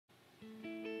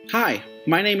Hi,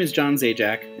 my name is John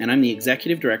Zajac, and I'm the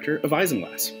Executive Director of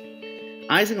Isinglass.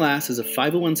 Isinglass is a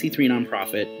 501c3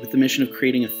 nonprofit with the mission of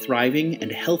creating a thriving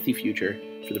and healthy future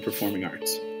for the performing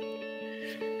arts.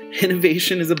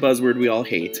 Innovation is a buzzword we all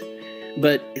hate,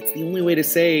 but it's the only way to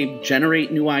say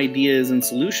generate new ideas and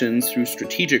solutions through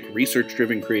strategic,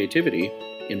 research-driven creativity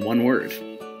in one word.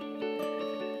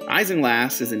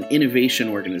 Isinglass is an innovation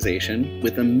organization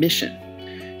with a mission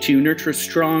to nurture a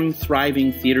strong,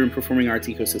 thriving theater and performing arts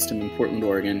ecosystem in Portland,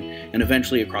 Oregon, and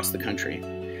eventually across the country.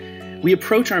 We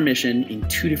approach our mission in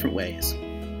two different ways.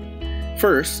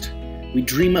 First, we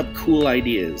dream up cool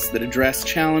ideas that address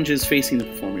challenges facing the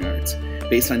performing arts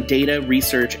based on data,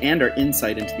 research, and our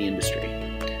insight into the industry.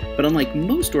 But unlike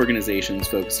most organizations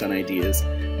focused on ideas,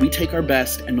 we take our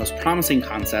best and most promising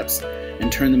concepts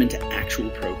and turn them into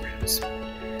actual programs.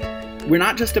 We're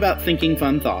not just about thinking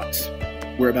fun thoughts,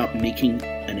 we're about making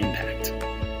an impact.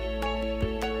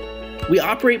 We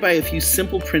operate by a few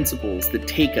simple principles that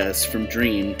take us from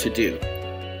dream to do.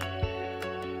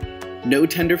 No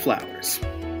tender flowers.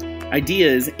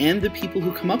 Ideas and the people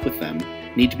who come up with them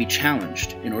need to be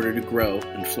challenged in order to grow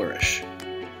and flourish.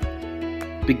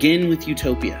 Begin with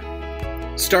utopia.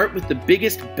 Start with the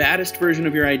biggest, baddest version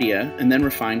of your idea and then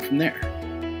refine from there.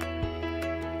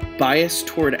 Bias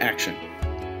toward action.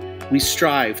 We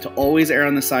strive to always err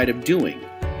on the side of doing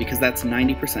because that's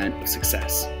 90% of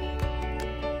success.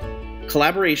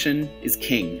 Collaboration is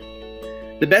king.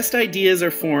 The best ideas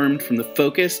are formed from the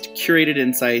focused, curated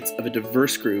insights of a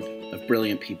diverse group of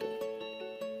brilliant people.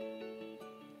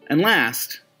 And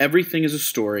last, everything is a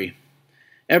story.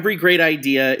 Every great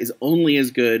idea is only as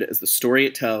good as the story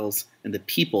it tells and the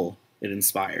people it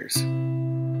inspires.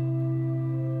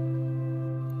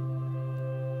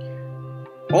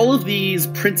 All of these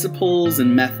principles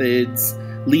and methods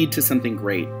lead to something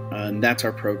great, and that's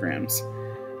our programs.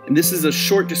 And this is a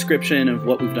short description of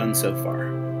what we've done so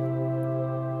far.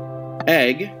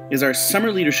 EGG is our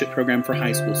summer leadership program for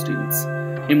high school students,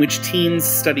 in which teens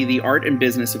study the art and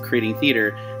business of creating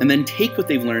theater and then take what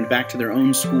they've learned back to their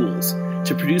own schools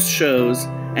to produce shows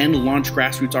and launch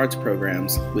grassroots arts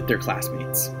programs with their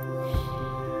classmates.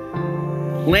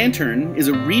 Lantern is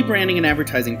a rebranding and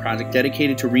advertising project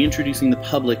dedicated to reintroducing the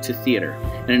public to theater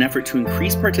in an effort to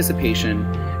increase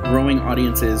participation, growing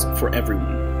audiences for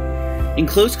everyone. In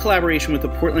close collaboration with the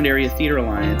Portland Area Theater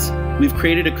Alliance, we've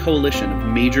created a coalition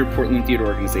of major Portland theater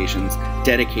organizations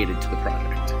dedicated to the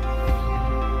project.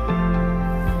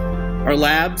 Our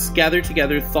labs gather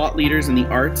together thought leaders in the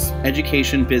arts,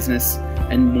 education, business,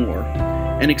 and more,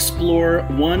 and explore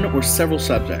one or several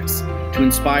subjects to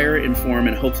inspire, inform,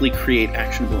 and hopefully create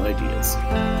actionable ideas.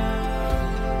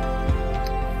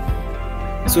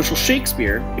 Social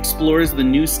Shakespeare explores the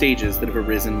new stages that have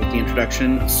arisen with the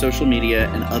introduction of social media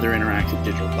and other interactive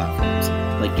digital platforms,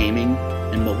 like gaming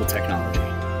and mobile technology.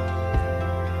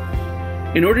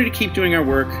 In order to keep doing our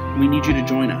work, we need you to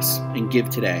join us and give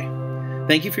today.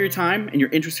 Thank you for your time and your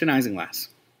interest in Isinglass.